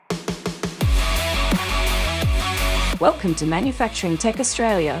Welcome to Manufacturing Tech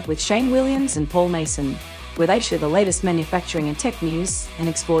Australia with Shane Williams and Paul Mason, where they share the latest manufacturing and tech news and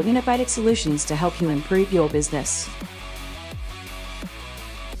explore innovative solutions to help you improve your business.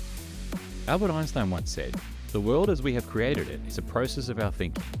 Albert Einstein once said, "The world as we have created it is a process of our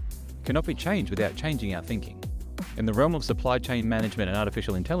thinking. It cannot be changed without changing our thinking." In the realm of supply chain management and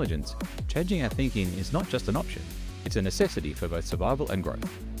artificial intelligence, changing our thinking is not just an option, it's a necessity for both survival and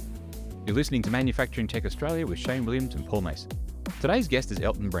growth. You're listening to Manufacturing Tech Australia with Shane Williams and Paul Mason. Today's guest is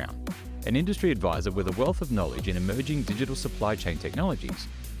Elton Brown, an industry advisor with a wealth of knowledge in emerging digital supply chain technologies,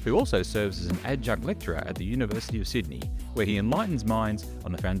 who also serves as an adjunct lecturer at the University of Sydney, where he enlightens minds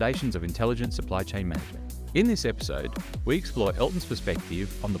on the foundations of intelligent supply chain management. In this episode, we explore Elton's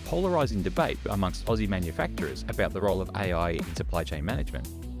perspective on the polarising debate amongst Aussie manufacturers about the role of AI in supply chain management,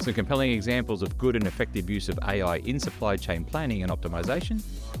 some compelling examples of good and effective use of AI in supply chain planning and optimisation,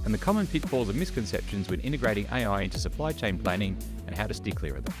 and the common pitfalls and misconceptions when integrating AI into supply chain planning and how to steer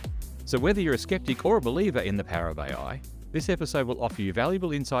clear of them. So whether you're a skeptic or a believer in the power of AI, this episode will offer you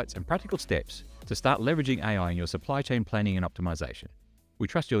valuable insights and practical steps to start leveraging AI in your supply chain planning and optimisation. We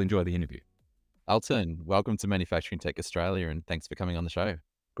trust you'll enjoy the interview. Elton, welcome to Manufacturing Tech Australia, and thanks for coming on the show.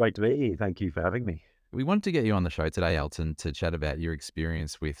 Great to be here. Thank you for having me. We wanted to get you on the show today, Elton, to chat about your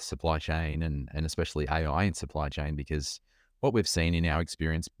experience with supply chain and especially AI in supply chain, because what we've seen in our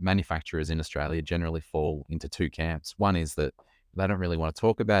experience, manufacturers in Australia generally fall into two camps. One is that they don't really want to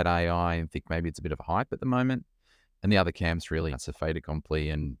talk about AI and think maybe it's a bit of a hype at the moment. And the other camp's really it's a fait accompli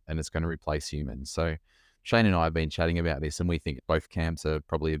and it's going to replace humans. So Shane and I have been chatting about this, and we think both camps are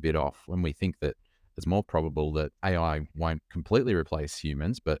probably a bit off when we think that it's more probable that AI won't completely replace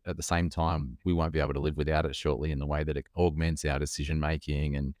humans, but at the same time, we won't be able to live without it shortly in the way that it augments our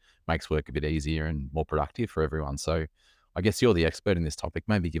decision-making and makes work a bit easier and more productive for everyone. So I guess you're the expert in this topic.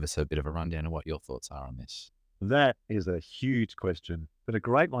 Maybe give us a bit of a rundown of what your thoughts are on this. That is a huge question, but a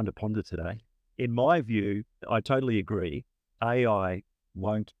great one to ponder today. In my view, I totally agree. AI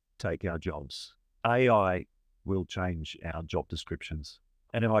won't take our jobs. AI will change our job descriptions.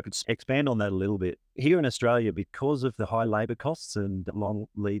 And if I could expand on that a little bit, here in Australia, because of the high labour costs and long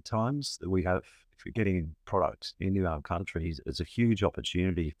lead times that we have for getting products into our countries, it's a huge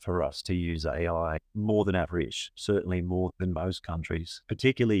opportunity for us to use AI more than average, certainly more than most countries,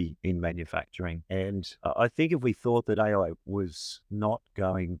 particularly in manufacturing. And I think if we thought that AI was not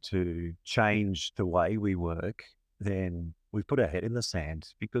going to change the way we work, then we've put our head in the sand,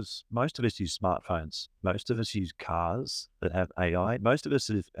 because most of us use smartphones. Most of us use cars that have AI. Most of us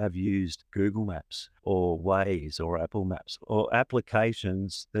have used Google Maps or Waze or Apple Maps or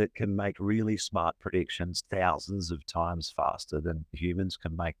applications that can make really smart predictions thousands of times faster than humans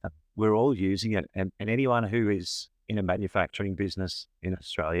can make them. We're all using it. And anyone who is in a manufacturing business in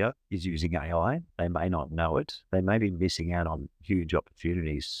Australia is using AI. They may not know it. They may be missing out on huge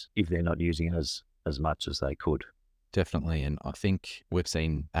opportunities if they're not using it as much as they could. Definitely. And I think we've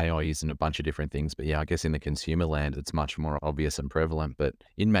seen AI used in a bunch of different things, but yeah, I guess in the consumer land, it's much more obvious and prevalent. But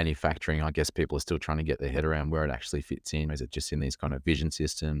in manufacturing, I guess people are still trying to get their head around where it actually fits in. Is it just in these kind of vision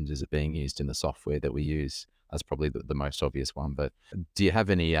systems? Is it being used in the software that we use? That's probably the most obvious one. But do you have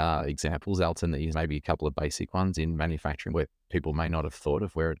any examples, Elton, that you maybe a couple of basic ones in manufacturing where people may not have thought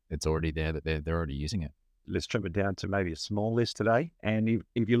of where it's already there, that they're already using it? Let's trim it down to maybe a small list today. And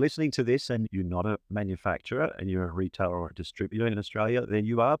if you're listening to this and you're not a manufacturer and you're a retailer or a distributor in Australia, then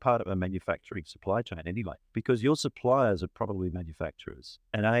you are part of a manufacturing supply chain anyway, because your suppliers are probably manufacturers.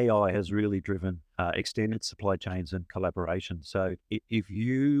 And AI has really driven extended supply chains and collaboration. So if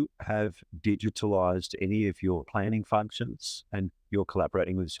you have digitalized any of your planning functions and you're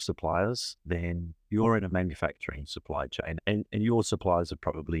collaborating with suppliers, then you're in a manufacturing supply chain, and your suppliers are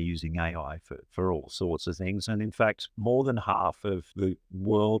probably using AI for all sorts of things. And in fact, more than half of the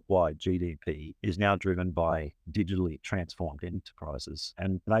worldwide GDP is now driven by digitally transformed enterprises,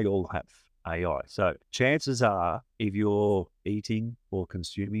 and they all have AI. So chances are, if you're eating or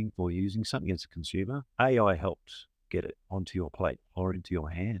consuming or using something as a consumer, AI helped get it onto your plate or into your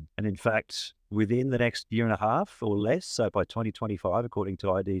hand. And in fact, within the next year and a half or less, so by 2025, according to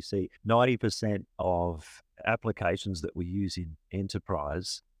IDC, 90% of applications that we use in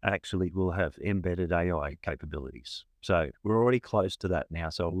enterprise actually will have embedded AI capabilities. So we're already close to that now.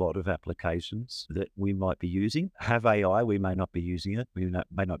 So a lot of applications that we might be using have AI. We may not be using it. We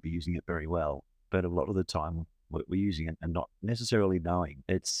may not be using it very well, but a lot of the time we're using it and not necessarily knowing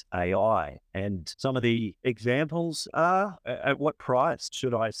it's AI. And some of the examples are, at what price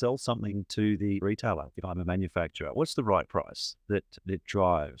should I sell something to the retailer if I'm a manufacturer? What's the right price that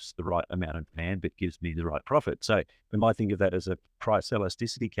drives the right amount of demand but gives me the right profit? So we might think of that as a price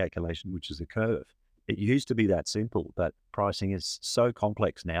elasticity calculation, which is a curve. It used to be that simple, but pricing is so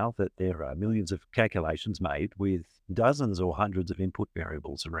complex now that there are millions of calculations made with dozens or hundreds of input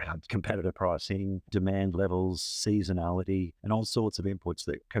variables around competitor pricing, demand levels, seasonality, and all sorts of inputs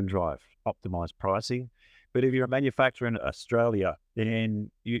that can drive optimized pricing. But if you're a manufacturer in Australia,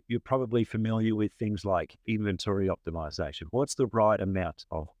 then you're probably familiar with things like inventory optimization. What's the right amount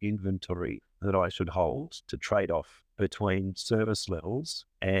of inventory that I should hold to trade off between service levels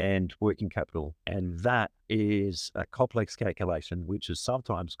and working capital? And that is a complex calculation, which is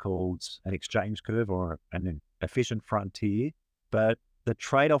sometimes called an exchange curve or an efficient frontier. But the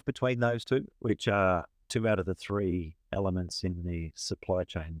trade-off between those two, which are two out of the three elements in the supply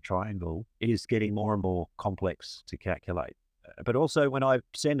chain triangle, is getting more and more complex to calculate. But also when I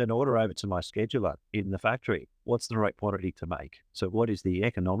send an order over to my scheduler in the factory, what's the right quantity to make? So what is the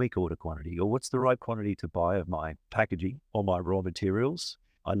economic order quantity, or what's the right quantity to buy of my packaging or my raw materials?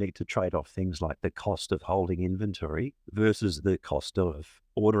 I need to trade off things like the cost of holding inventory versus the cost of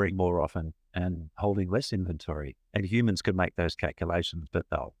ordering more often and holding less inventory. And humans can make those calculations, but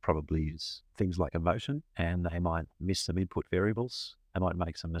they'll probably use things like emotion, and they might miss some input variables. They might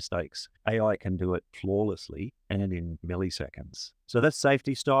make some mistakes. AI can do it flawlessly and in milliseconds. So that's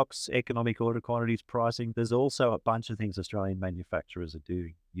safety stocks, economic order quantities, pricing. There's also a bunch of things Australian manufacturers are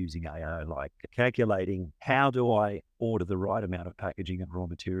doing using AI, like calculating how do I order the right amount of packaging and raw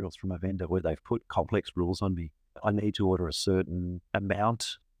materials from a vendor where they've put complex rules on me. I need to order a certain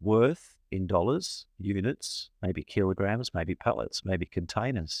amount worth in dollars, units, maybe kilograms, maybe pallets, maybe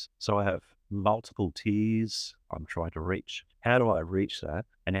containers. So I have multiple tiers I'm trying to reach. How do I reach that?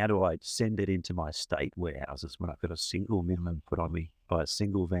 And how do I send it into my state warehouses when I've got a single minimum put on me by a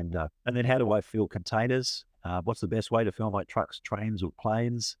single vendor? And then how do I fill containers? What's the best way to fill my trucks, trains, or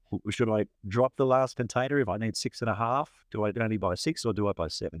planes? Should I drop the last container if I need 6.5? Do I only buy 6 or do I buy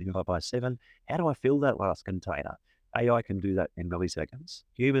 7? If I buy 7, how do I fill that last container? AI can do that in milliseconds.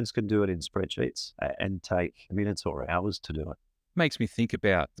 Humans can do it in spreadsheets and take minutes or hours to do it. Makes me think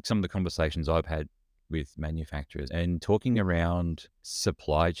about some of the conversations I've had with manufacturers and talking around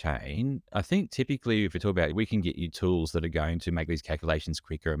supply chain. I think typically if we talk about, we can get you tools that are going to make these calculations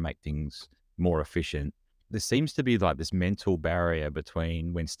quicker and make things more efficient. There seems to be like this mental barrier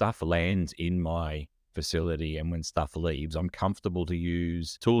between when stuff lands in my facility and when stuff leaves. I'm comfortable to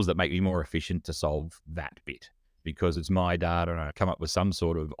use tools that make me more efficient to solve that bit because it's my data and I come up with some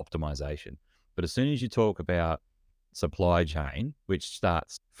sort of optimization. But as soon as you talk about supply chain, which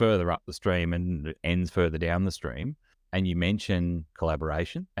starts further up the stream and ends further down the stream, and you mention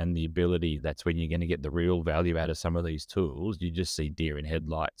collaboration and the ability, that's when you're going to get the real value out of some of these tools. You just see deer in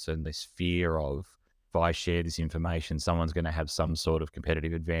headlights and this fear of, if I share this information, someone's going to have some sort of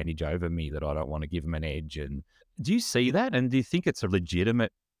competitive advantage over me that I don't want to give them an edge. And do you see that? And do you think it's a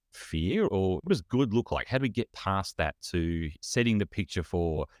legitimate fear, or what does good look like? How do we get past that to setting the picture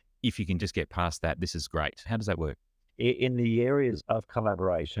for, if you can just get past that, this is great? How does that work? In the areas of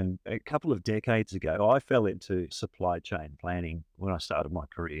collaboration, a couple of decades ago, I fell into supply chain planning when I started my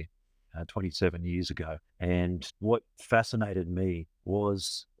career 27 years ago. And what fascinated me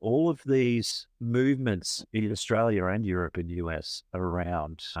was all of these movements in Australia and Europe and US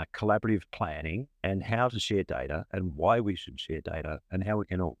around collaborative planning and how to share data and why we should share data and how we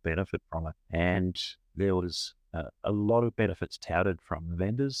can all benefit from it. And there was a lot of benefits touted from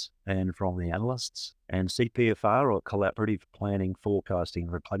vendors and from the analysts. And CPFR, or collaborative planning, forecasting,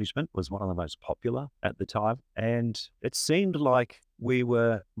 and replenishment, was one of the most popular at the time. And it seemed like we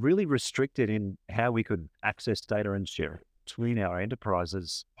were really restricted in how we could access data and share it between our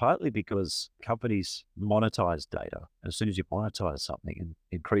enterprises, partly because companies monetize data. As soon as you monetize something and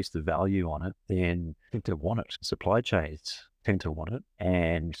increase the value on it, then I think they want it. Supply chains tend to want it,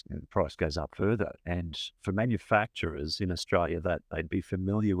 and the price goes up further. And for manufacturers in Australia, that they'd be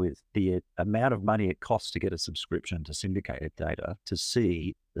familiar with the amount of money it costs to get a subscription to syndicated data to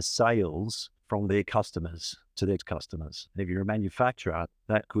see the sales from their customers to their customers. And if you're a manufacturer,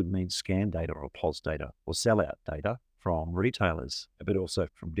 that could mean scan data or POS data or sellout data from retailers, but also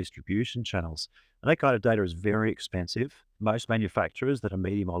from distribution channels. And that kind of data is very expensive. Most manufacturers that are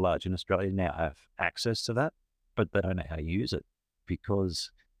medium or large in Australia now have access to that, but they don't know how to use it because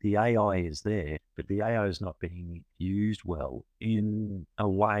the AI is there, but the AI is not being used well in a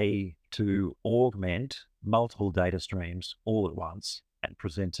way to augment multiple data streams all at once and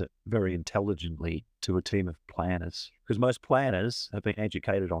present it very intelligently to a team of planners. Because most planners have been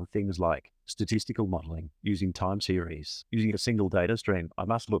educated on things like statistical modeling, using time series, using a single data stream. I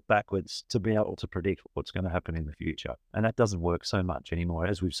must look backwards to be able to predict what's going to happen in the future. And that doesn't work so much anymore.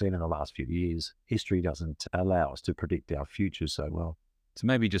 As we've seen in the last few years, history doesn't allow us to predict our future so well. So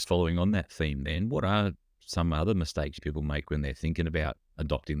maybe just following on that theme then, what are some other mistakes people make when they're thinking about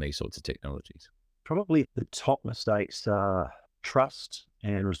adopting these sorts of technologies? Probably the top mistakes are trust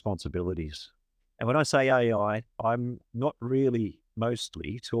and responsibilities. And when I say AI, I'm not really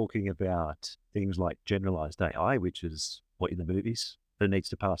mostly talking about things like generalized AI, which is what in the movies that needs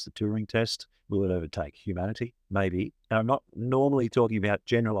to pass the Turing test. Will it overtake humanity? Maybe. And I'm not normally talking about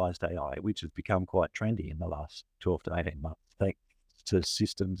generalized AI, which has become quite trendy in the last 12 to 18 months, thanks to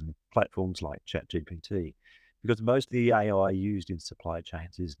systems and platforms like ChatGPT, because most of the AI used in supply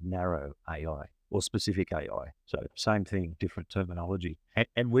chains is narrow AI or specific AI. So same thing, different terminology.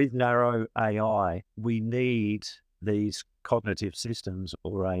 And with narrow AI, we need these cognitive systems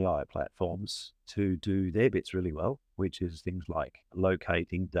or AI platforms to do their bits really well, which is things like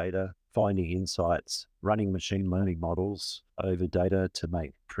locating data, finding insights, running machine learning models over data to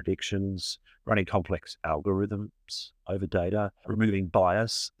make predictions, running complex algorithms over data, removing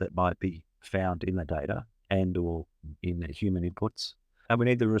bias that might be found in the data and or in the human inputs. And we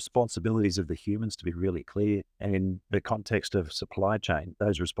need the responsibilities of the humans to be really clear. And in the context of supply chain,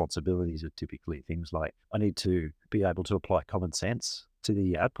 those responsibilities are typically things like, I need to be able to apply common sense to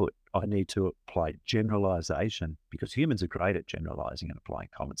the output. I need to apply generalization, because humans are great at generalizing and applying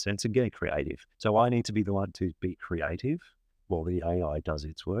common sense and getting creative. So I need to be the one to be creative while the AI does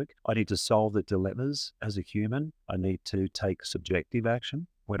its work. I need to solve the dilemmas as a human. I need to take subjective action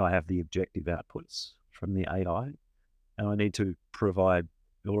when I have the objective outputs from the AI. And I need to provide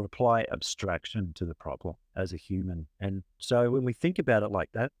or apply abstraction to the problem as a human. And so when we think about it like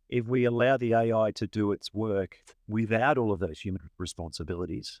that, if we allow the AI to do its work without all of those human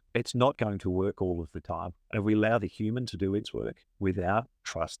responsibilities, it's not going to work all of the time. And if we allow the human to do its work without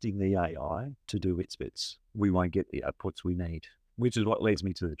trusting the AI to do its bits, we won't get the outputs we need, which is what leads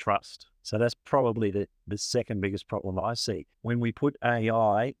me to the trust. So that's probably the second biggest problem I see. When we put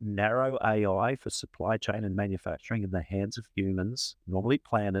AI, narrow AI for supply chain and manufacturing in the hands of humans, normally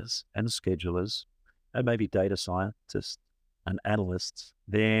planners and schedulers, and maybe data scientists and analysts,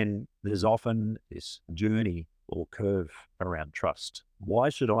 then there's often this journey or curve around trust. Why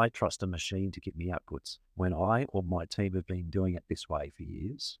should I trust a machine to give me outputs when I or my team have been doing it this way for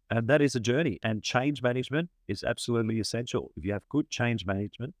years? And that is a journey, and change management is absolutely essential. If you have good change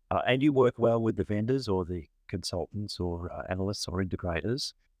management and you work well with the vendors or the consultants or analysts or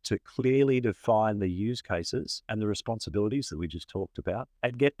integrators to clearly define the use cases and the responsibilities that we just talked about,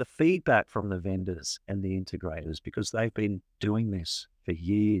 and get the feedback from the vendors and the integrators, because they've been doing this for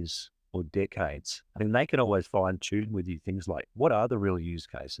years or decades. I mean, they can always fine tune with you things like, what are the real use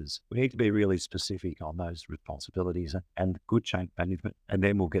cases? We need to be really specific on those responsibilities and good change management, and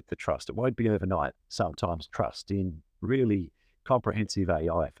then we'll get the trust. It won't be overnight. Sometimes trust in really comprehensive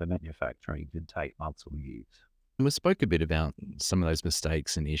AI for manufacturing can take months or years. We spoke a bit about some of those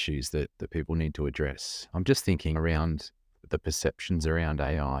mistakes and issues that people need to address. I'm just thinking around the perceptions around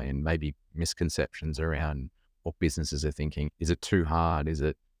AI and maybe misconceptions around what businesses are thinking. Is it too hard? Is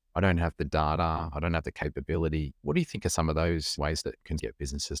it, I don't have the data, I don't have the capability? What do you think are some of those ways that can get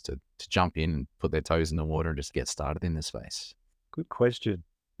businesses to jump in and put their toes in the water and just get started in this space? Good question.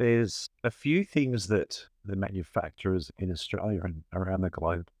 There's a few things that the manufacturers in Australia and around the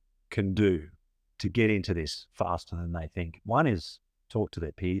globe can do to get into this faster than they think. One is talk to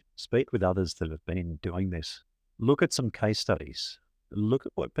their peers, speak with others that have been doing this. Look at some case studies. Look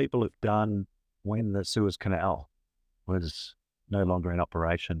at what people have done when the Suez Canal was no longer in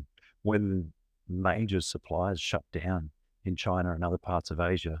operation, when major suppliers shut down in China and other parts of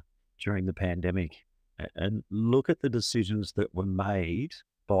Asia during the pandemic, and look at the decisions that were made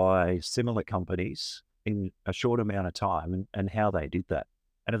by similar companies in a short amount of time and how they did that.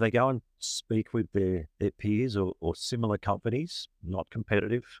 And if they go and speak with their peers or similar companies, not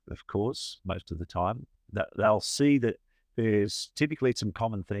competitive, of course, most of the time, that they'll see that there's typically some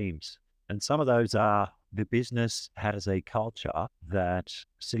common themes. And some of those are, the business has a culture that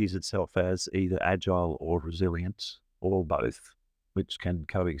sees itself as either agile or resilient, or both, which can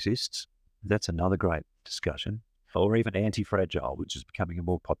coexist. That's another great discussion. Or even anti-fragile, which is becoming a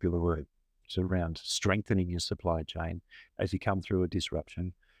more popular word. It's around strengthening your supply chain as you come through a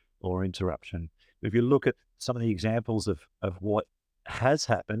disruption or interruption. If you look at some of the examples of what has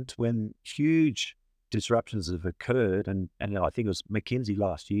happened when huge disruptions have occurred, and I think it was McKinsey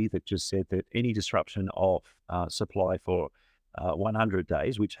last year that just said that any disruption of supply for 100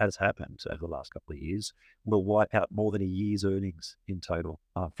 days, which has happened over the last couple of years, will wipe out more than a year's earnings in total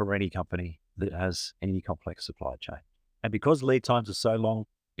for any company that has any complex supply chain. And because lead times are so long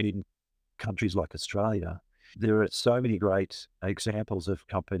in countries like Australia, there are so many great examples of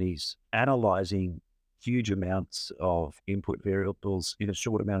companies analyzing huge amounts of input variables in a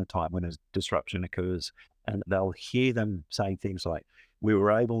short amount of time when a disruption occurs. And they'll hear them saying things like, we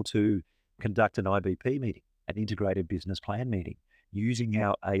were able to conduct an IBP meeting, an integrated business plan meeting, using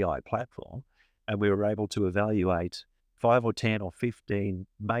our AI platform. And we were able to evaluate 5 or 10 or 15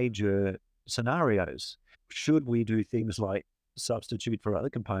 major scenarios. Should we do things like substitute for other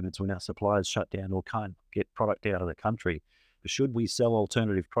components when our suppliers shut down or can't get product out of the country? Should we sell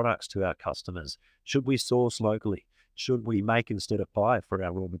alternative products to our customers? Should we source locally? Should we make instead of buy for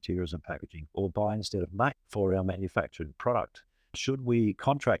our raw materials and packaging, or buy instead of make for our manufactured product? Should we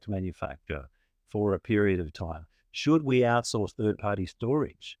contract manufacture for a period of time? Should we outsource third-party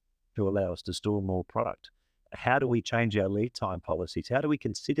storage to allow us to store more product? How do we change our lead time policies? How do we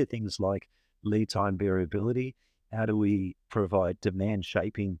consider things like lead time variability? How do we provide demand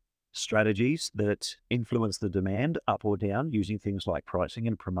shaping strategies that influence the demand up or down using things like pricing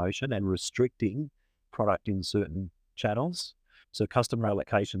and promotion and restricting product in certain channels? So customer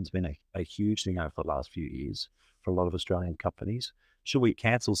allocation's been a huge thing over the last few years for a lot of Australian companies. Should we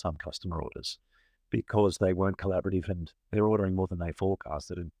cancel some customer orders because they weren't collaborative and they're ordering more than they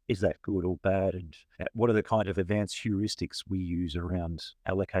forecasted? And is that good or bad? And what are the kind of advanced heuristics we use around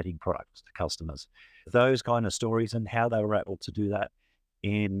allocating products to customers? Those kind of stories, and how they were able to do that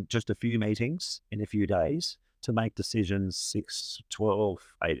in just a few meetings in a few days to make decisions 6, 12,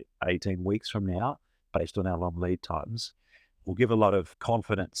 18 weeks from now based on our long lead times will give a lot of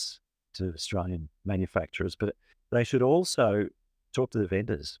confidence to Australian manufacturers. But they should also talk to the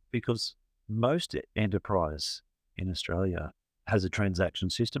vendors, because most enterprise in Australia has a transaction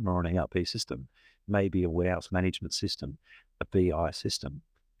system or an ERP system, maybe a warehouse management system, a BI system,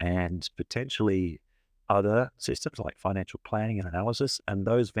 and potentially other systems like financial planning and analysis. And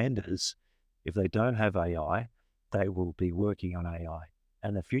those vendors, if they don't have AI, they will be working on AI.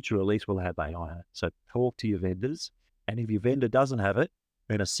 And the future release will have AI on it. So talk to your vendors. And if your vendor doesn't have it,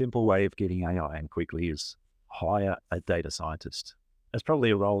 then a simple way of getting AI in quickly is hire a data scientist. That's probably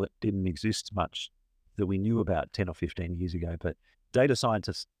a role that didn't exist much that we knew about 10 or 15 years ago. But data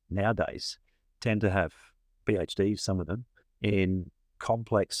scientists nowadays tend to have PhDs, some of them, in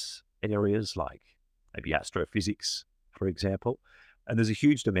complex areas like maybe astrophysics, for example. And there's a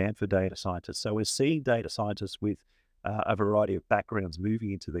huge demand for data scientists. So we're seeing data scientists with a variety of backgrounds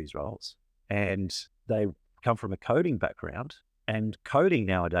moving into these roles. And they come from a coding background. And coding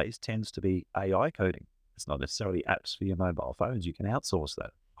nowadays tends to be AI coding. It's not necessarily apps for your mobile phones. You can outsource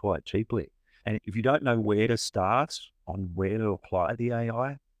that quite cheaply. And if you don't know where to start on where to apply the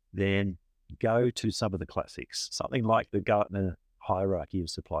AI, then go to some of the classics, something like the Gartner hierarchy of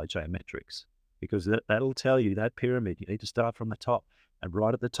supply chain metrics, because that'll tell you that pyramid. You need to start from the top. And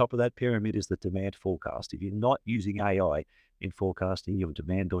right at the top of that pyramid is the demand forecast. If you're not using AI in forecasting your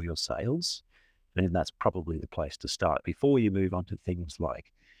demand or your sales, then that's probably the place to start before you move on to things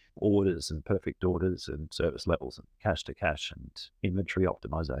like orders and perfect orders and service levels and cash to cash and inventory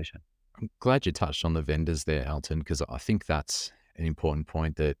optimization. I'm glad you touched on the vendors there, Elton, because I think that's an important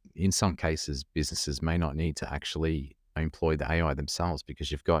point, that in some cases, businesses may not need to actually employ the AI themselves,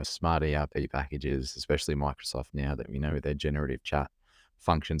 because you've got smart ERP packages, especially Microsoft now, that we know their generative chat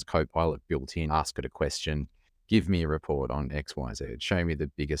functions, Copilot built in. Ask it a question, give me a report on XYZ, show me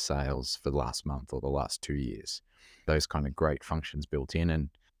the biggest sales for the last month or the last 2 years. Those kind of great functions built in,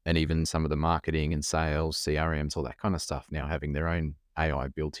 and even some of the marketing and sales, CRMs, all that kind of stuff now having their own AI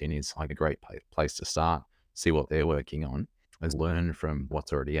built in is like a great place to start, see what they're working on, is learn from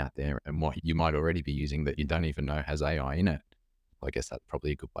what's already out there and what you might already be using that you don't even know has AI in it. I guess that's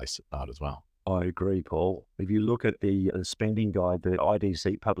probably a good place to start as well. I agree, Paul. If you look at the spending guide that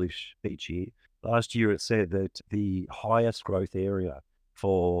IDC publish each year, last year it said that the highest growth area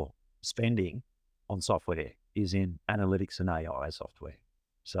for spending on software is in analytics and AI software.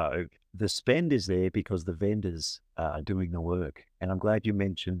 So the spend is there because the vendors are doing the work. And I'm glad you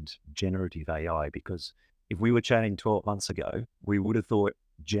mentioned generative AI, because if we were chatting 12 months ago, we would have thought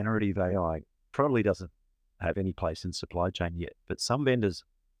generative AI probably doesn't have any place in supply chain yet. But some vendors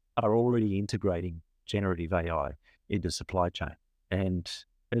are already integrating generative AI into supply chain. And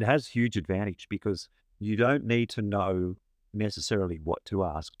it has huge advantage because you don't need to know necessarily what to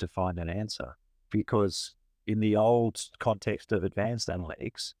ask to find an answer, because in the old context of advanced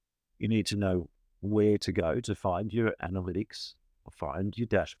analytics, you need to know where to go to find your analytics, find your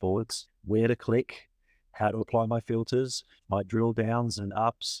dashboards, where to click, how to apply my filters, my drill downs and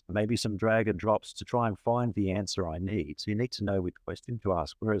ups, maybe some drag and drops to try and find the answer I need. So you need to know which question to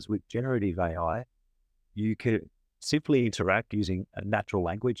ask. Whereas with generative AI, you could simply interact using a natural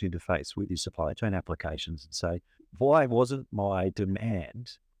language interface with your supply chain applications and say, why wasn't my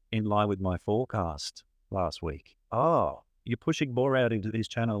demand in line with my forecast last week. Oh, you're pushing more out into this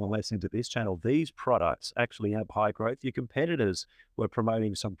channel and less into this channel. These products actually have high growth. Your competitors were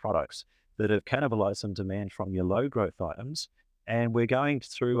promoting some products that have cannibalized some demand from your low growth items. And we're going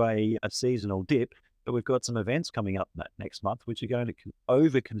through a seasonal dip, but we've got some events coming up next month, which are going to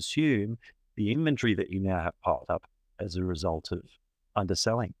over-consume the inventory that you now have piled up as a result of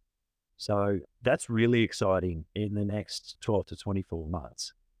underselling. So that's really exciting. In the next 12 to 24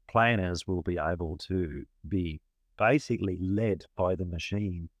 months, planners will be able to be basically led by the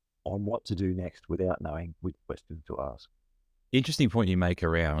machine on what to do next without knowing which questions to ask. Interesting point you make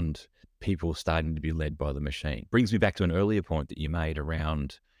around people starting to be led by the machine. Brings me back to an earlier point that you made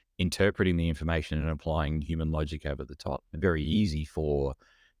around interpreting the information and applying human logic over the top. Very easy for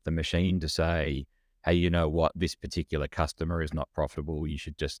the machine to say, hey, you know what, this particular customer is not profitable, you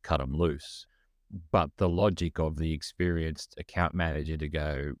should just cut them loose. But the logic of the experienced account manager to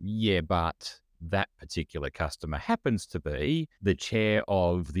go, yeah, but that particular customer happens to be the chair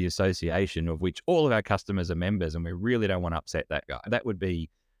of the association of which all of our customers are members, and we really don't want to upset that guy. That would be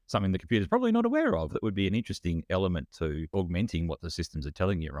something the computer's probably not aware of. That would be an interesting element to augmenting what the systems are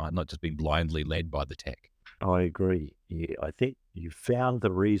telling you, right? Not just being blindly led by the tech. I agree. Yeah, I think you found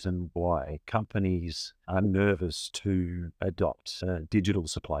the reason why companies are nervous to adopt a digital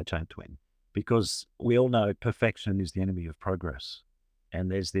supply chain twin, because we all know perfection is the enemy of progress. And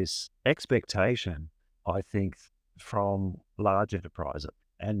there's this expectation, I think, from large enterprise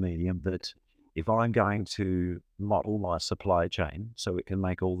and medium that if I'm going to model my supply chain so it can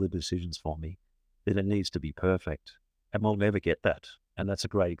make all the decisions for me, then it needs to be perfect. And we'll never get that. And that's a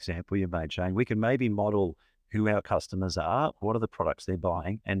great example you made, Shane. We can maybe model who our customers are, what are the products they're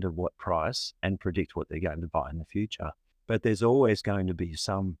buying, and at what price, and predict what they're going to buy in the future. But there's always going to be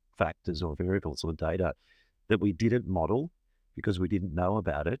some factors or variables or data that we didn't model because we didn't know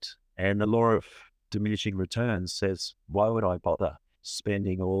about it. And the law of diminishing returns says, why would I bother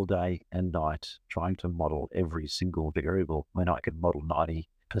spending all day and night trying to model every single variable when I can model 90%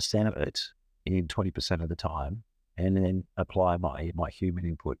 of it in 20% of the time and then apply my human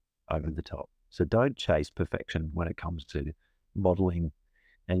input over the top? So don't chase perfection when it comes to modeling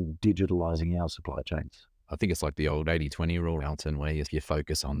and digitalizing our supply chains. I think it's like the old 80-20 rule, Elton, where if you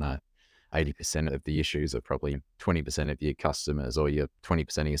focus on that 80% of the issues are probably 20% of your customers or your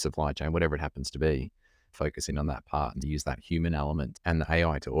 20% of your supply chain, whatever it happens to be, focusing on that part and to use that human element and the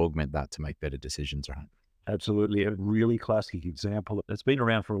AI to augment that to make better decisions, right? Absolutely. A really classic example that's been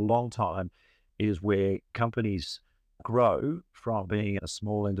around for a long time is where companies grow from being a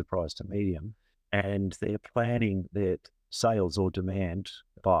small enterprise to medium, and they're planning their sales or demand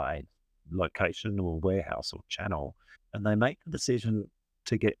by location or warehouse or channel, and they make the decision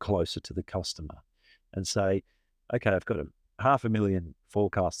to get closer to the customer and say, okay, I've got 500,000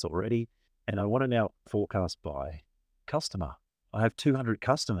 forecasts already, and I want to now forecast by customer. I have 200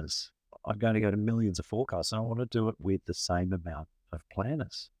 customers. I'm going to go to millions of forecasts, and I want to do it with the same amount of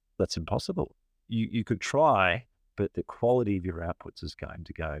planners. That's impossible. You could try, but the quality of your outputs is going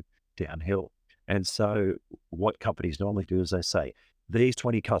to go downhill. And so what companies normally do is they say, these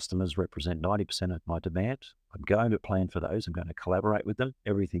 20 customers represent 90% of my demand. I'm going to plan for those. I'm going to collaborate with them.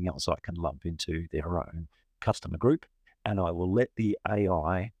 Everything else I can lump into their own customer group, and I will let the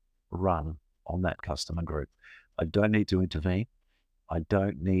AI run on that customer group. I don't need to intervene. I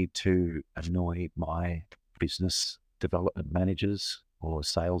don't need to annoy my business development managers or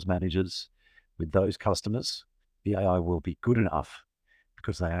sales managers with those customers. The AI will be good enough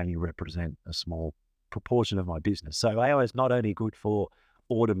because they only represent a small proportion of my business. So AI is not only good for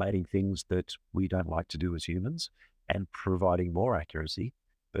automating things that we don't like to do as humans and providing more accuracy,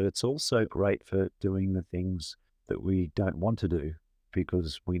 but it's also great for doing the things that we don't want to do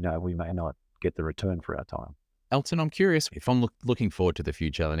because we know we may not get the return for our time. Elton, I'm curious, if I'm looking forward to the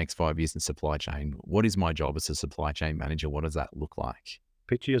future, the next 5 years in supply chain, what is my job as a supply chain manager? What does that look like?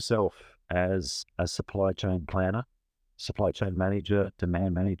 Picture yourself as a supply chain planner, supply chain manager,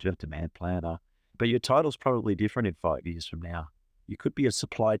 demand planner, but your title's probably different in 5 years from now. You could be a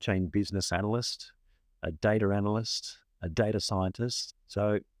supply chain business analyst, a data analyst, a data scientist.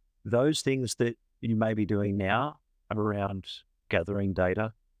 So those things that you may be doing now around gathering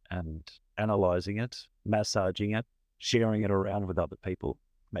data and analyzing it, massaging it, sharing it around with other people.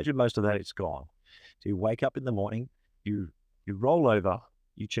 Imagine most of that is gone. So you wake up in the morning, you roll over,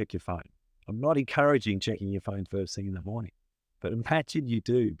 you check your phone. I'm not encouraging checking your phone first thing in the morning, but imagine you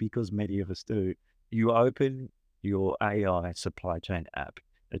do, because many of us do. You open your AI supply chain app.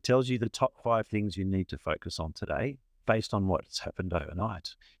 It tells you the top 5 things you need to focus on today based on what's happened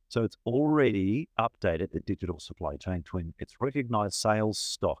overnight. So it's already updated the digital supply chain twin. It's recognized sales,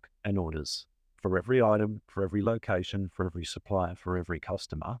 stock, and orders for every item, for every location, for every supplier, for every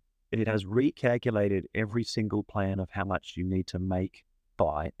customer. It has recalculated every single plan of how much you need to make,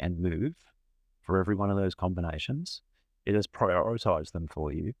 buy, and move for every one of those combinations. It has prioritized them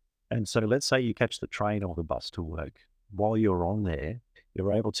for you. And so let's say you catch the train or the bus to work. While you're on there,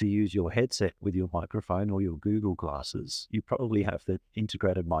 you're able to use your headset with your microphone or your Google glasses. You probably have the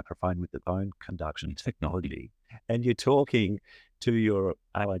integrated microphone with the bone conduction technology. And you're talking to your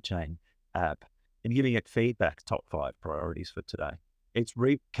AI chain app and giving it feedback, top 5 priorities for today. It's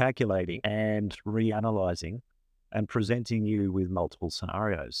recalculating and reanalyzing and presenting you with multiple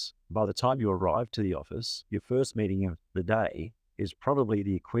scenarios. By the time you arrive to the office, your first meeting of the day is probably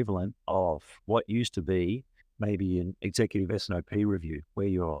the equivalent of what used to be maybe an executive S&OP review, where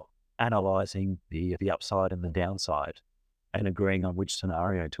you're analyzing the upside and the downside and agreeing on which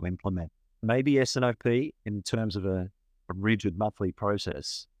scenario to implement. Maybe S&OP, in terms of a rigid monthly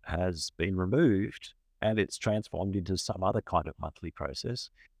process, has been removed and it's transformed into some other kind of monthly process.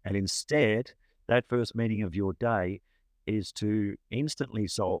 And instead, that first meeting of your day is to instantly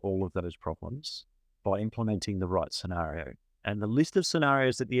solve all of those problems by implementing the right scenario. And the list of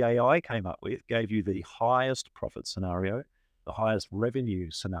scenarios that the AI came up with gave you the highest profit scenario, the highest revenue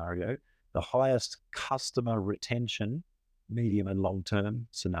scenario, the highest customer retention, medium and long-term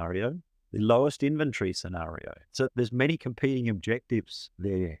scenario, the lowest inventory scenario. So there's many competing objectives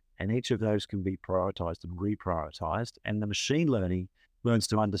there, and each of those can be prioritized and reprioritized. And the machine learning learns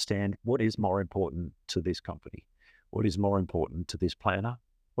to understand what is more important to this company, what is more important to this planner,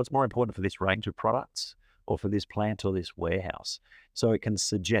 what's more important for this range of products, or for this plant or this warehouse. So it can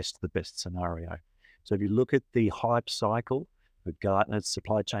suggest the best scenario. So if you look at the hype cycle of Gartner's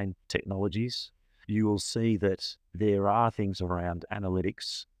supply chain technologies, you will see that there are things around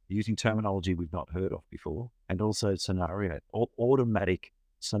analytics, using terminology we've not heard of before, and also automatic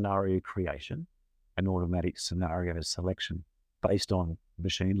scenario creation and automatic scenario selection based on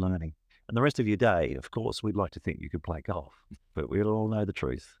machine learning. And the rest of your day, of course, we'd like to think you could play golf, but we'll all know the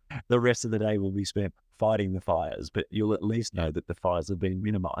truth. The rest of the day will be spent fighting the fires, but you'll at least know that the fires have been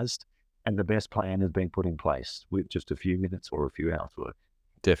minimized and the best plan has been put in place with just a few minutes or a few hours work.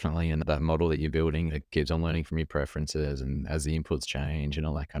 Definitely. And that model that you're building, it keeps on learning from your preferences and as the inputs change and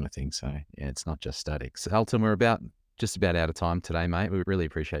all that kind of thing. So yeah, it's not just static. So Elton, we're just about out of time today, mate. We really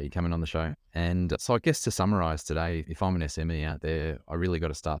appreciate you coming on the show. And so I guess to summarize today, if I'm an SME out there, I really got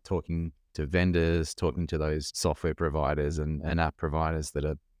to start talking to vendors, talking to those software providers and app providers that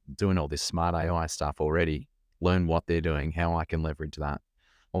are doing all this smart AI stuff already, learn what they're doing, how I can leverage that.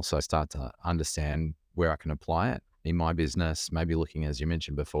 Also start to understand where I can apply it in my business, maybe looking, as you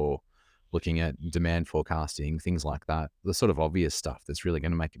mentioned before, looking at demand forecasting, things like that, the sort of obvious stuff that's really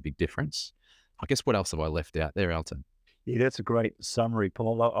going to make a big difference. I guess what else have I left out there, Elton? Yeah, that's a great summary,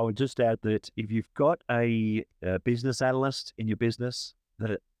 Paul. I would just add that if you've got a business analyst in your business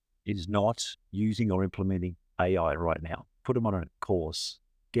that is not using or implementing AI right now, put them on a course,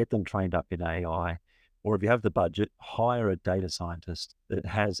 get them trained up in AI, or if you have the budget, hire a data scientist that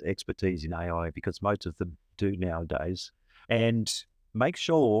has expertise in AI, because most of them do nowadays. And make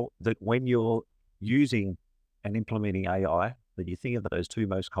sure that when you're using and implementing AI, that you think of those 2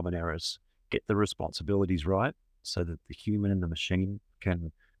 most common errors. Get the responsibilities right so that the human and the machine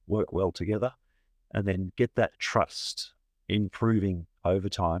can work well together, and then get that trust improving over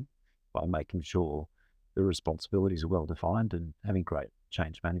time by making sure the responsibilities are well defined and having great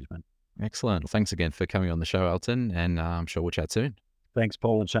change management. Excellent. Thanks again for coming on the show, Elton, and I'm sure we'll chat soon. Thanks,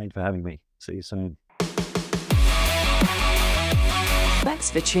 Paul and Shane, for having me. See you soon. Thanks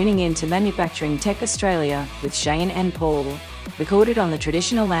for tuning in to Manufacturing Tech Australia with Shane and Paul, recorded on the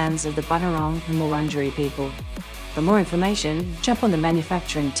traditional lands of the Bunurong and Wurundjeri people. For more information, jump on the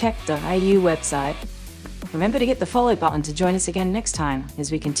manufacturingtech.au website. Remember to hit the follow button to join us again next time as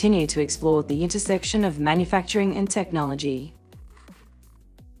we continue to explore the intersection of manufacturing and technology.